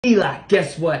Eli,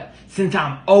 guess what? Since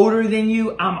I'm older than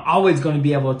you, I'm always going to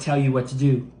be able to tell you what to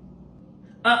do.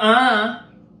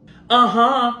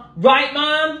 Right,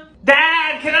 Mom?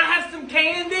 Dad, can I have some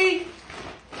candy?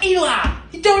 Eli,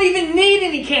 you don't even need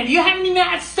any candy. You haven't even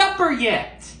had supper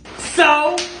yet.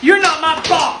 So, you're not my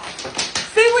boss.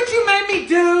 See what you made me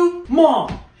do?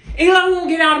 Mom, Eli won't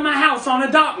get out of my house on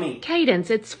Adopt Me. Cadence,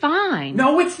 it's fine.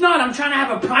 No, it's not. I'm trying to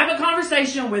have a private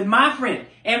conversation with my friend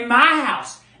in my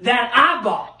house that I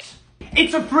bought.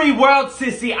 It's a free world,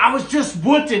 sissy. I was just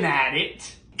looking at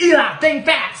it. Eli, think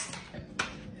fast.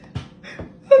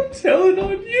 I'm telling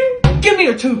on you. Give me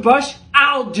your toothbrush.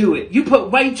 I'll do it. You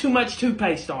put way too much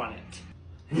toothpaste on it.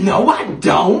 No, I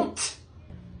don't.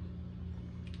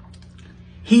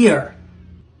 Here.